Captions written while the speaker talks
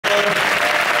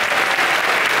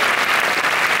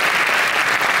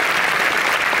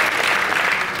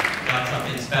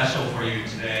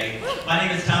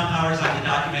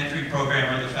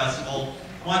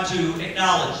I want to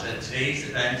acknowledge that today's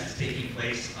event is taking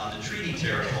place on the treaty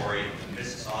territory of the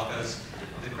Mississaugas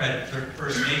of the Credit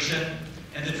First Nation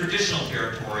and the traditional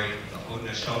territory of the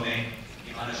Haudenosaunee,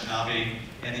 the Anishinaabe,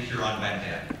 and the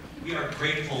Huron-Wendat. We are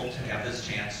grateful to have this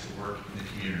chance to work in the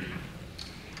community.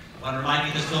 I want to remind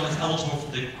you this film is eligible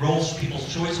for the Gross People's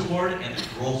Choice Award and the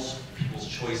Gross People's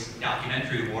Choice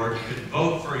Documentary Award. You can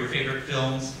vote for your favorite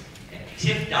films at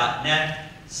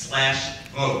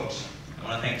tiff.net/vote. I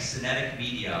want to thank Cinetic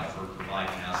Media for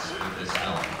providing us with this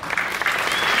film.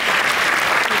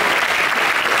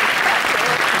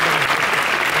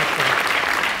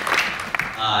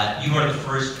 You are the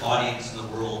first audience in the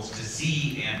world to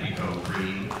see And We Go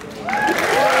Green. Do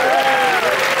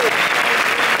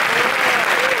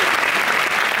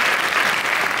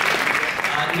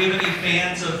we have any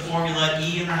fans of Formula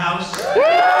E in the house?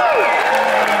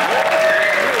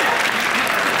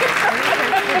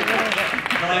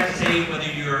 I'd like to say, whether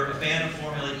you're a fan of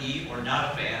Formula E or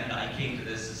not a fan, and I came to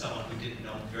this as someone who didn't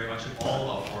know very much at all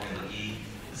about Formula E,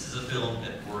 this is a film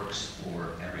that works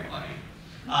for everybody.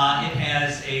 It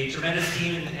has a tremendous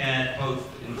team both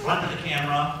in front of the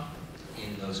camera,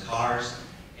 in those cars,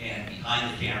 and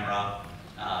behind the camera.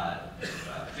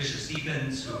 Fisher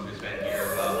Stephens, who has been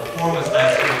here before, was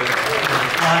last year with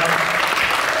Flood.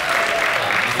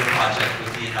 Another project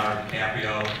with Leonardo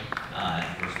DiCaprio. And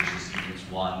of course, Fisher Stephens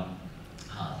won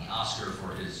the Oscar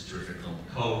for his terrific film,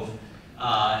 Cove.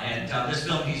 And this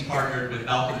film, he's partnered with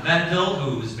Malcolm Venville,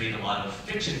 who has made a lot of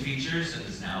fiction features and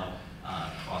is now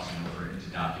crossing over into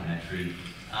documentary.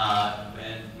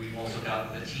 And we've also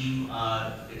got the team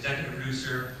executive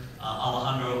producer,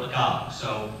 Alejandro Agag.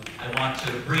 So I want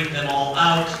to bring them all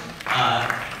out.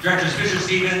 Directors Fisher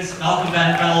Stephens, Malcolm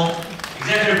Venville,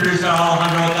 executive producer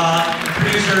Alejandro Agag, and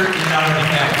producer Leonardo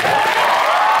DiCaprio.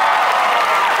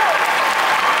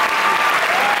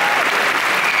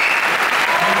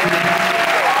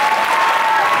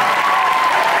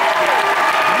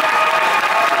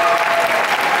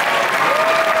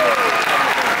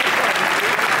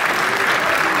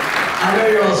 I know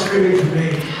you're all screaming for me.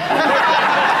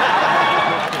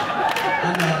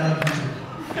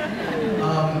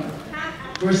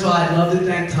 First of all, I'd love to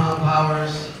thank Tom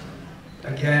Powers,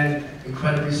 again,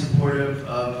 incredibly supportive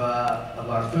of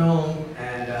our film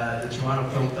and the Toronto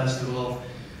Film Festival,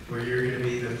 where you're going to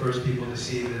be the first people to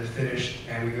see the finished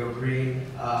And We Go Green.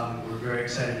 We're very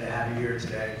excited to have you here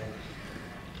today.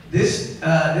 This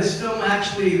film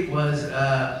actually was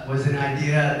an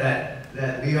idea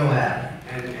that Leo had.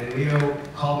 And Leo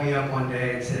called me up one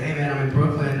day and said, "Hey man, I'm in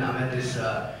Brooklyn, I'm at this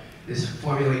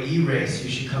Formula E race, you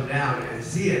should come down and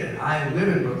see it." And I live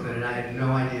in Brooklyn and I had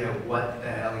no idea what the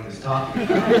hell he was talking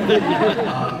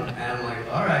about. And I'm like,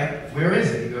 all right, where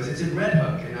is it? He goes, "It's in Red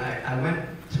Hook." And I went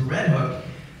to Red Hook,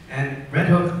 and Red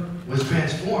Hook was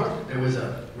transformed. There was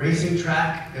a racing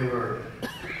track, there were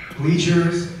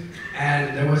bleachers,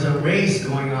 and there was a race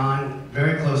going on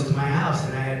very close to my house,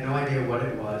 and I had no idea what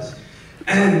it was.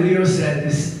 And Leo said,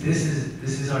 this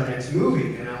is our next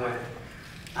movie. And I went,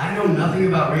 I know nothing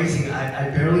about racing. I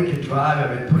barely can drive.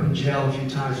 I've been put in jail a few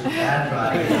times for bad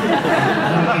driving. I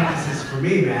don't think this is for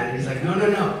me, man. And he's like, no.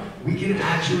 We can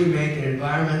actually make an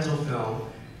environmental film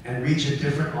and reach a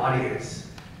different audience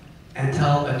and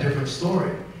tell a different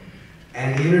story.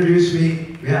 And he introduced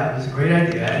me, yeah, it was a great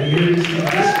idea. And he introduced me to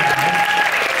this guy.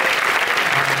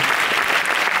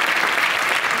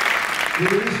 He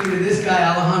introduced me to this guy,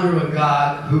 Alejandro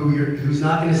Agag, who's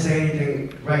not going to say anything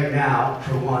right now,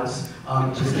 for once,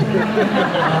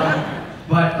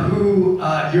 but who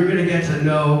you're going to get to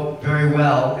know very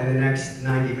well in the next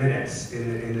 90 minutes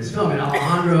in this film. And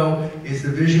Alejandro is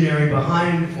the visionary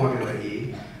behind Formula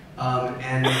E.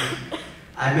 And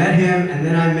I met him, and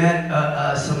then I met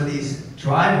some of these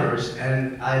drivers,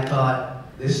 and I thought,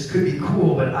 this could be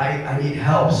cool, but I need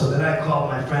help. So then I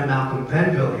called my friend Malcolm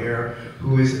Venville here,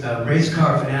 who is a race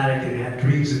car fanatic and had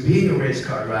dreams of being a race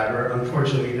car driver.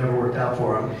 Unfortunately, it never worked out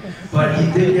for him. But he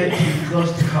did get to be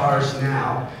close to cars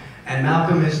now. And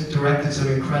Malcolm has directed some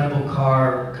incredible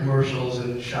car commercials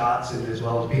and shots, and as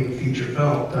well as being done feature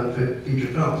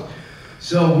films.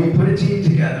 So we put a team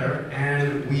together,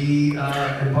 and we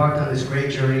embarked on this great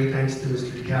journey thanks to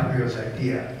Mr. DiCaprio's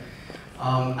idea.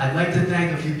 I'd like to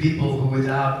thank a few people who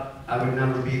without I would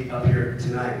never be up here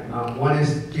tonight. One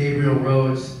is Gabriel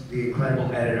Rhodes, the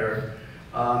incredible editor,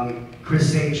 Chris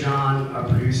St. John, our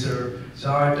producer,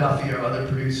 Zara Duffy, our other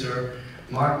producer,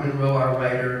 Mark Monroe, our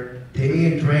writer,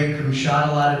 Damian Drake, who shot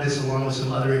a lot of this along with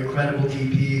some other incredible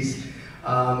DPs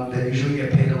that usually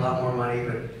get paid a lot more money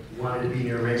but wanted to be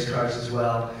near race cars as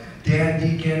well. Dan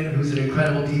Deacon, who's an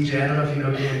incredible DJ. I don't know if you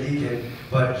know Dan Deacon,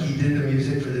 but he did the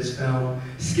music for this film.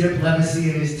 Skip Levacy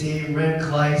and his team, Ren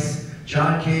Kleiss,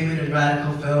 John Kamen and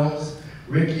Radical Films,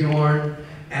 Rick Yorn,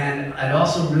 and I'd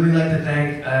also really like to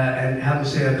thank and have him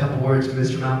say a couple words to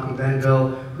Mr. Malcolm Benville,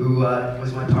 who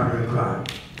was my partner in crime.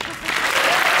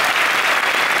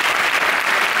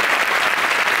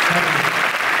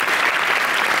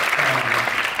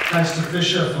 Thanks to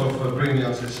Fisher for bringing me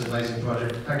onto this amazing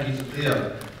project. Thank you to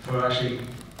Theo for actually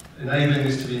enabling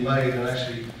this to be made and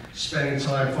actually spending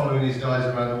time following these guys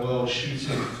around the world,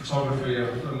 shooting photography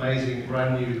of amazing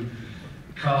brand new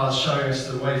cars, showing us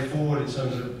the way forward in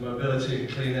terms of mobility and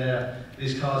clean air.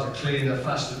 These cars are clean, they're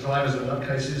faster drivers than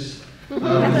nutcases.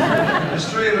 There's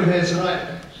three of them here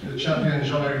tonight. The champion,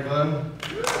 Jean-Eric Vergne.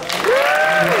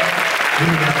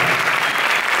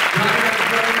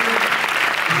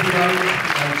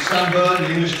 And Sam Byrne, the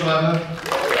English driver.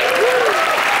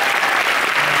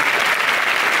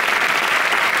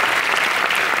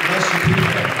 Nelson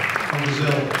Piquet from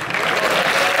Brazil.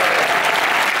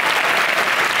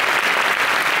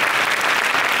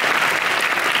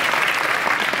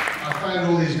 I find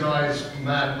all these guys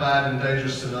mad, bad, and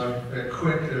dangerous to know. They're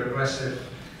quick, they're aggressive.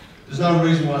 There's no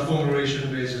reason why Formula E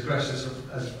shouldn't be as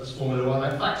aggressive as Formula One.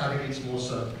 In fact, I think it's more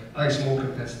so. I think it's more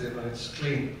competitive and it's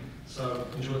clean. So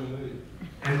enjoy the movie.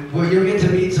 And well, you'll get to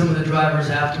meet some of the drivers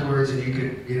afterwards, and you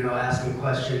could, ask them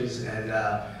questions and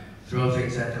throw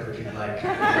things at them if you'd like.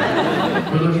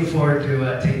 We're looking forward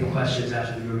to taking questions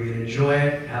after the movie and enjoy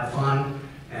it, have fun,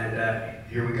 and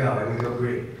here we go, and we go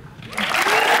green.